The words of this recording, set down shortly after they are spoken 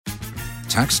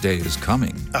Tax day is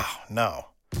coming. Oh, no.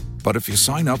 But if you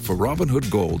sign up for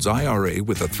Robinhood Gold's IRA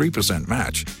with a 3%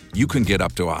 match, you can get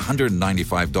up to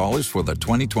 $195 for the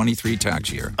 2023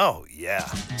 tax year. Oh, yeah.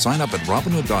 Sign up at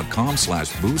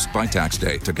Robinhood.com/boost by tax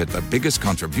day to get the biggest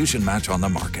contribution match on the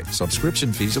market.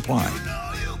 Subscription fees apply.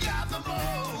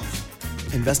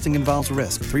 Investing involves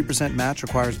risk. 3% match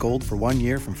requires gold for 1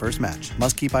 year from first match.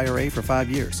 Must keep IRA for 5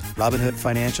 years. Robinhood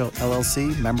Financial,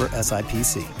 LLC, member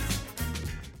SIPC.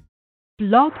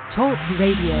 Blog Talk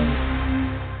Radio.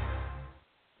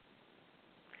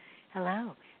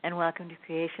 Hello, and welcome to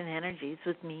Creation Energies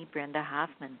with me, Brenda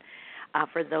Hoffman.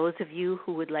 For those of you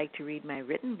who would like to read my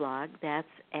written blog, that's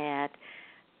at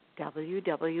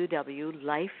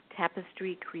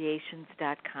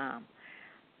www.lifetapestrycreations.com.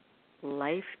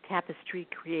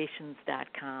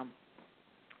 Lifetapestrycreations.com.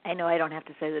 I know I don't have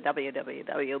to say the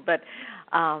www, but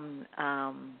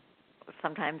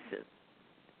sometimes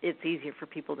it's easier for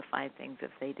people to find things if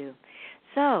they do.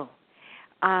 So,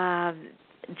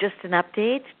 just an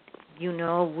update. You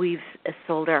know, we've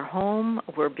sold our home.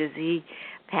 We're busy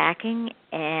packing,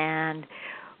 and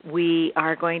we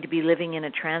are going to be living in a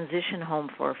transition home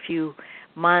for a few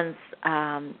months.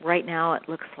 Right now it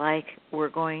looks like we're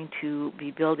going to be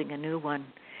building a new one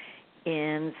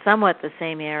in somewhat the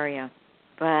same area.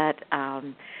 But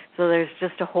so there's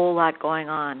just a whole lot going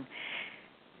on.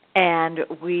 And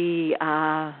we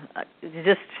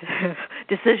just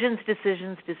decisions,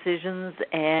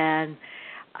 and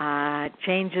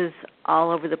changes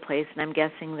all over the place, and I'm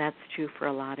guessing that's true for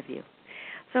a lot of you.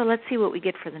 So let's see what we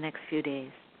get for the next few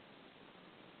days.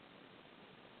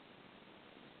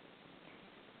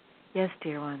 Yes,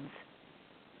 dear ones,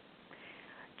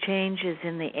 change is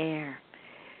in the air.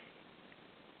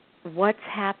 What's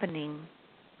happening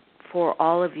for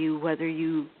all of you, whether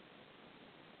you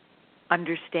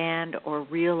understand or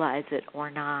realize it or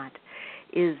not,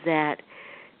 is that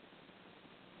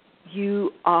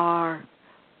you are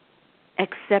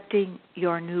accepting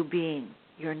your new being,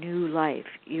 your new life,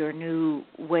 your new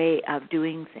way of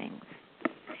doing things.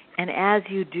 And as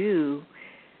you do,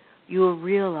 you will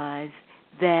realize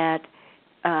that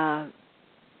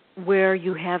where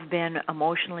you have been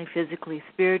emotionally, physically,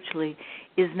 spiritually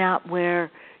is not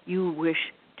where you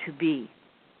wish to be.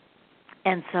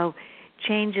 And so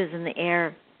change is in the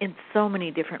air in so many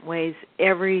different ways.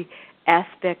 Every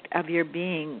aspect of your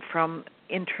being, from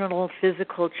internal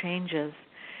physical changes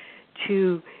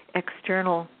to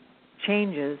external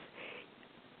changes,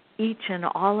 each and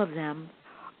all of them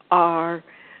are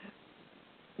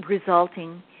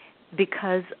resulting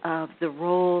because of the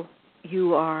role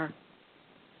you are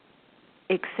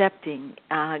accepting,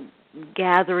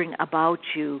 gathering about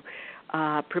you,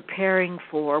 preparing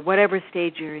for whatever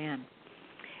stage you're in.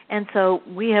 And so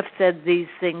we have said these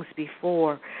things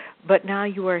before, but now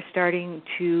you are starting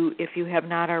to, if you have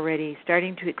not already,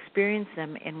 starting to experience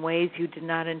them in ways you did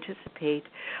not anticipate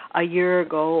a year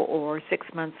ago or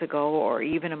 6 months ago or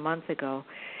even a month ago.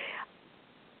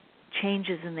 Change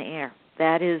is in the air.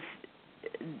 That is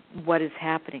what is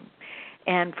happening.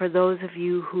 And for those of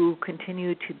you who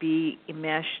continue to be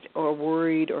enmeshed or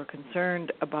worried or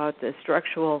concerned about the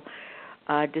structural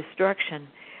destruction,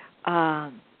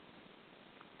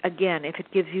 again, if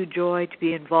it gives you joy to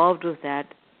be involved with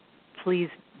that, please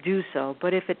do so.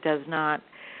 But if it does not,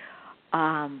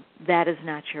 that is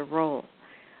not your role.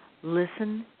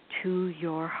 Listen to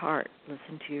your heart.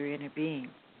 Listen to your inner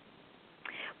being.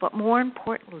 But more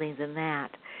importantly than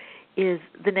that is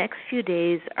the next few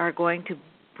days are going to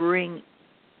bring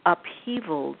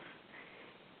upheavals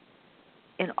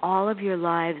in all of your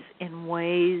lives in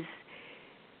ways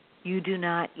you do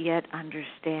not yet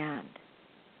understand.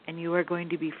 And you are going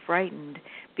to be frightened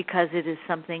because it is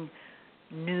something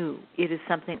new. It is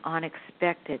something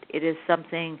unexpected. It is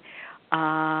something,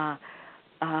 and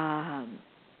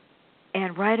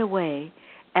right away,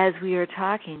 as we are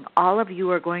talking, all of you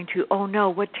are going to, oh no,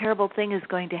 what terrible thing is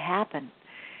going to happen?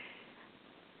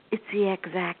 It's the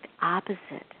exact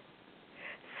opposite.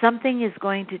 Something is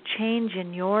going to change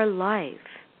in your life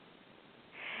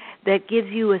that gives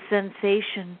you a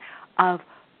sensation of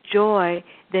joy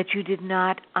that you did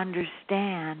not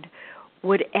understand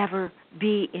would ever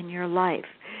be in your life.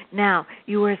 Now,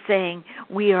 you are saying,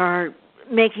 we are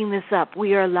making this up.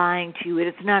 We are lying to you.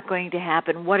 It's not going to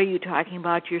happen. What are you talking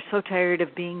about? You're so tired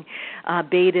of being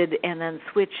baited and then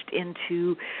switched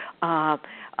into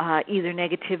either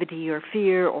negativity or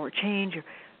fear or change.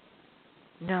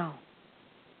 No.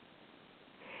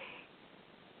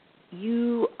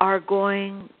 You are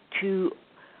going to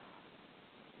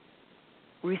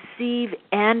receive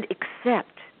and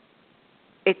accept.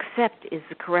 Accept is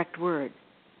the correct word.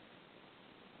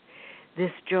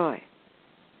 This joy.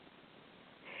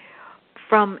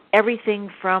 from everything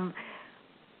from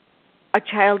a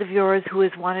child of yours who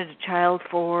has wanted a child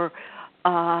for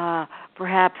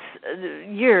perhaps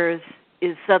years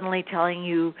is suddenly telling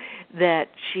you that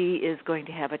she is going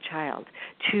to have a child,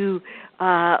 to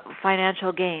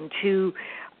financial gain, to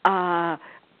a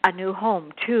new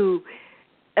home, to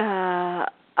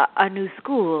a new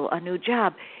school, a new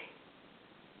job.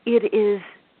 It is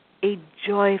a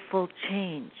joyful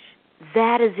change.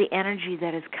 That is the energy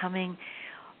that is coming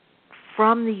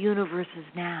from the universes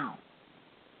now.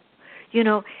 You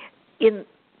know, in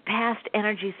past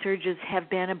energy surges have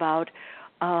been about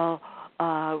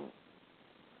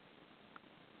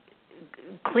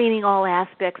cleaning all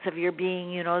aspects of your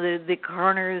being, you know, the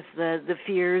corners, the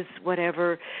fears,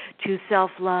 whatever, to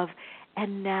self-love.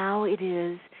 And now it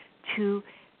is to,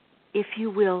 if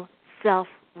you will,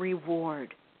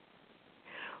 self-reward.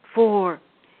 For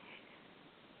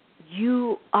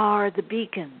you are the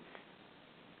beacons.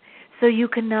 So you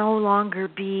can no longer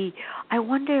be, I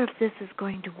wonder if this is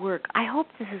going to work. I hope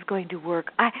this is going to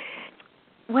work. I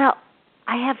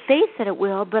have faith that it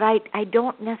will, but I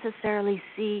don't necessarily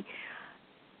see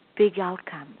big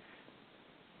outcomes.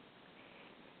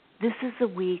 This is a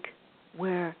week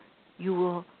where you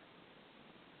will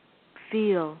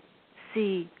feel,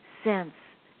 see, sense,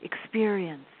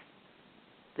 experience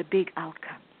the big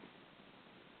outcomes,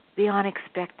 the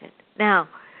unexpected. Now,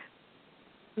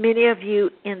 many of you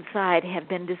inside have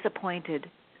been disappointed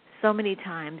so many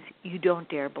times you don't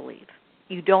dare believe.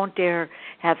 You don't dare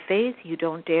have faith. You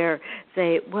don't dare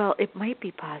say, well, it might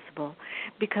be possible,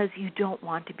 because you don't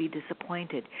want to be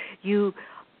disappointed. You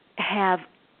have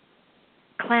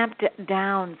clamped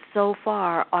down so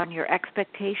far on your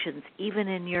expectations, even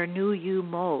in your new you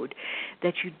mode,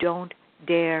 that you don't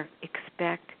dare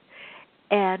expect.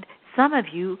 And some of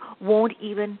you won't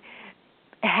even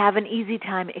have an easy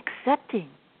time accepting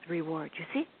the reward. You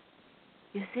see?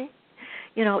 You see?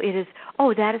 You know, it is,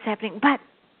 oh, that is happening, but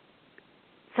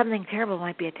something terrible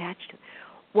might be attached to it.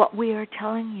 What we are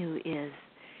telling you is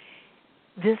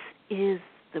this is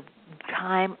the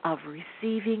time of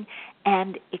receiving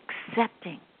and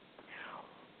accepting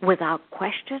without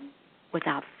question,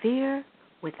 without fear,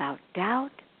 without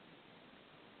doubt.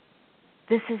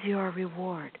 This is your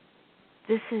reward.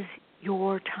 This is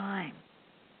your time.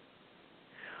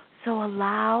 So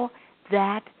allow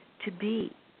that to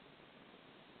be.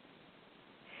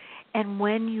 And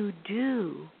when you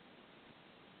do,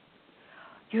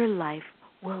 your life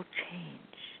will change.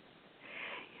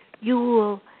 You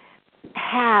will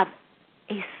have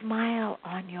a smile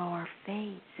on your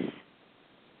face.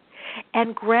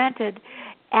 And granted,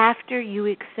 after you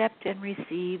accept and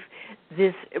receive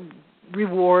this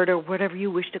reward, or whatever you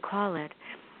wish to call it,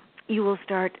 you will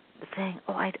start saying,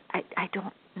 oh, I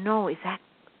don't know,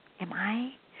 am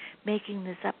I making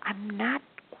this up? I'm not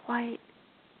quite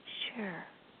sure.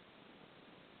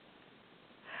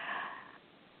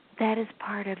 That is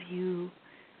part of you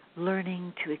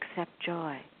learning to accept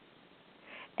joy.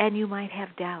 And you might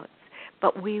have doubts,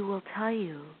 but we will tell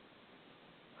you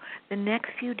the next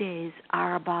few days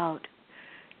are about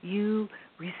you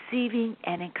receiving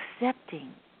and accepting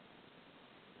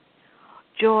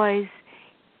joys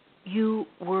you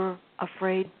were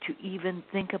afraid to even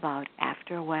think about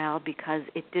after a while, because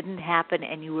it didn't happen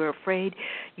and you were afraid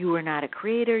you were not a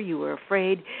creator, you were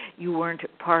afraid you weren't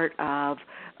part of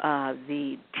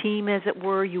the team, as it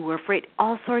were, you were afraid.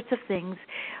 All sorts of things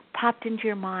popped into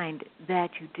your mind that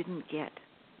you didn't get.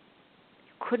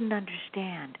 You couldn't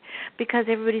understand, because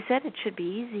everybody said it should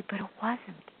be easy, but it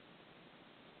wasn't.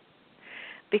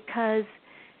 Because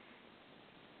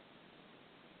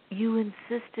you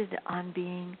insisted on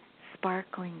being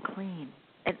sparkling clean.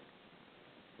 And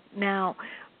now,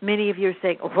 many of you are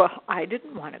saying, oh, well, I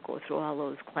didn't want to go through all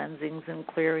those cleansings and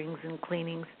clearings and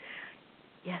cleanings.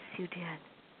 Yes, you did.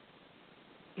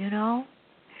 You know,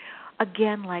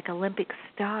 again, like Olympic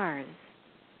stars,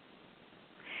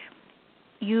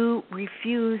 you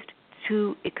refused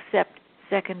to accept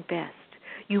second best.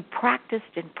 You practiced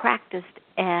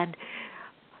and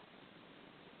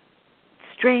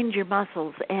strained your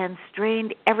muscles and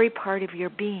strained every part of your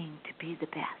being to be the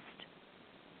best.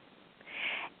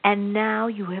 And now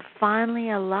you have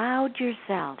finally allowed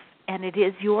yourself, and it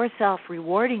is yourself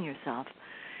rewarding yourself,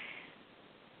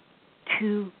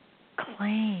 to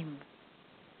claim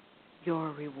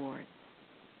your rewards.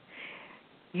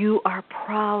 You are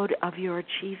proud of your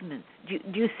achievements. Do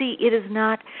you see, it is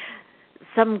not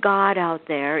some God out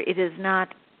there. It is not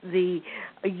the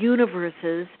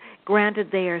universes. Granted,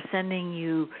 they are sending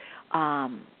you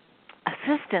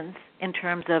assistance in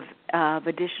terms of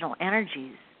additional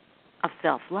energies of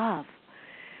self-love,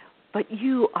 but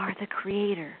you are the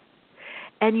creator.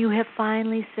 And you have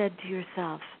finally said to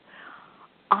yourself,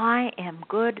 I am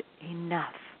good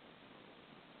enough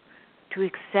to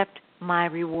accept my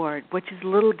reward, which is a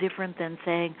little different than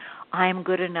saying, I am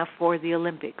good enough for the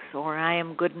Olympics, or I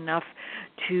am good enough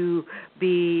to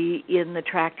be in the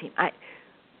track team.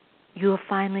 You have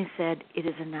finally said, it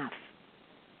is enough.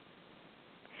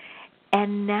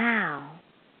 And now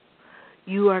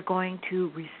you are going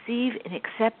to receive and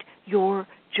accept your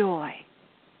joy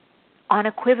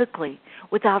unequivocally,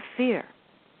 without fear.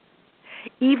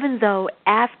 Even though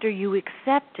after you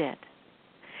accept it,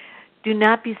 do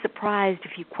not be surprised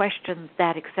if you question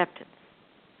that acceptance.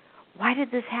 Why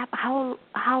did this happen?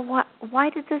 Why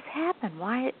did this happen?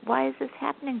 Why is this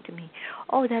happening to me?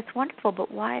 Oh, that's wonderful,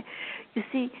 but why? You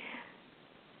see,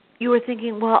 you were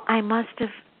thinking, well, I must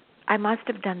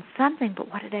have done something,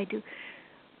 but what did I do?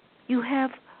 You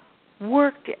have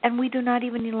worked, and we do not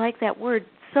even like that word,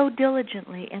 so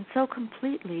diligently and so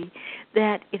completely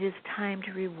that it is time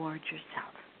to reward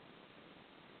yourself.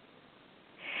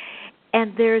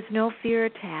 And there is no fear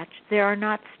attached. There are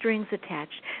not strings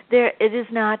attached. It is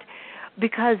not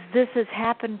because this has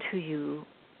happened to you.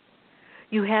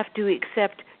 You have to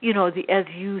accept, as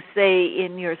you say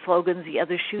in your slogans, the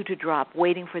other shoe to drop,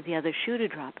 waiting for the other shoe to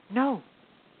drop. No.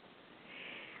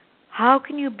 How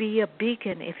can you be a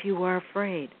beacon if you are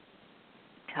afraid?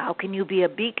 How can you be a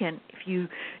beacon if you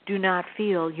do not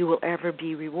feel you will ever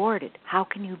be rewarded? How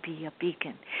can you be a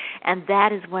beacon? And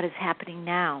that is what is happening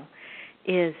now,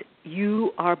 is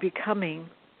you are becoming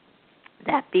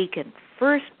that beacon.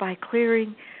 First, by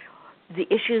clearing the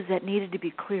issues that needed to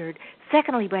be cleared.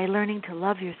 Secondly, by learning to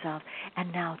love yourself.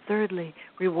 And now, thirdly,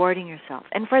 rewarding yourself.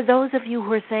 And for those of you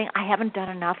who are saying, I haven't done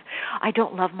enough, I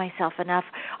don't love myself enough,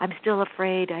 I'm still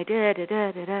afraid,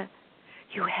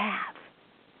 you have.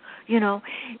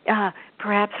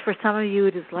 Perhaps for some of you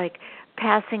it is like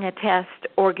passing a test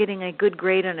or getting a good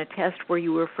grade on a test where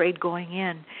you were afraid going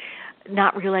in,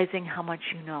 not realizing how much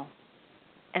you know.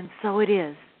 And so it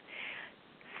is.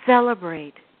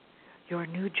 Celebrate your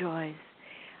new joys.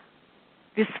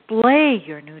 Display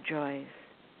your new joys.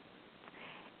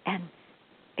 And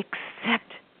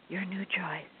accept your new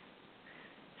joys.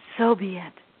 So be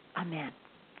it. Amen.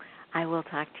 I will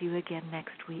talk to you again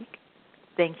next week.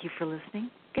 Thank you for listening.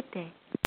 Good day.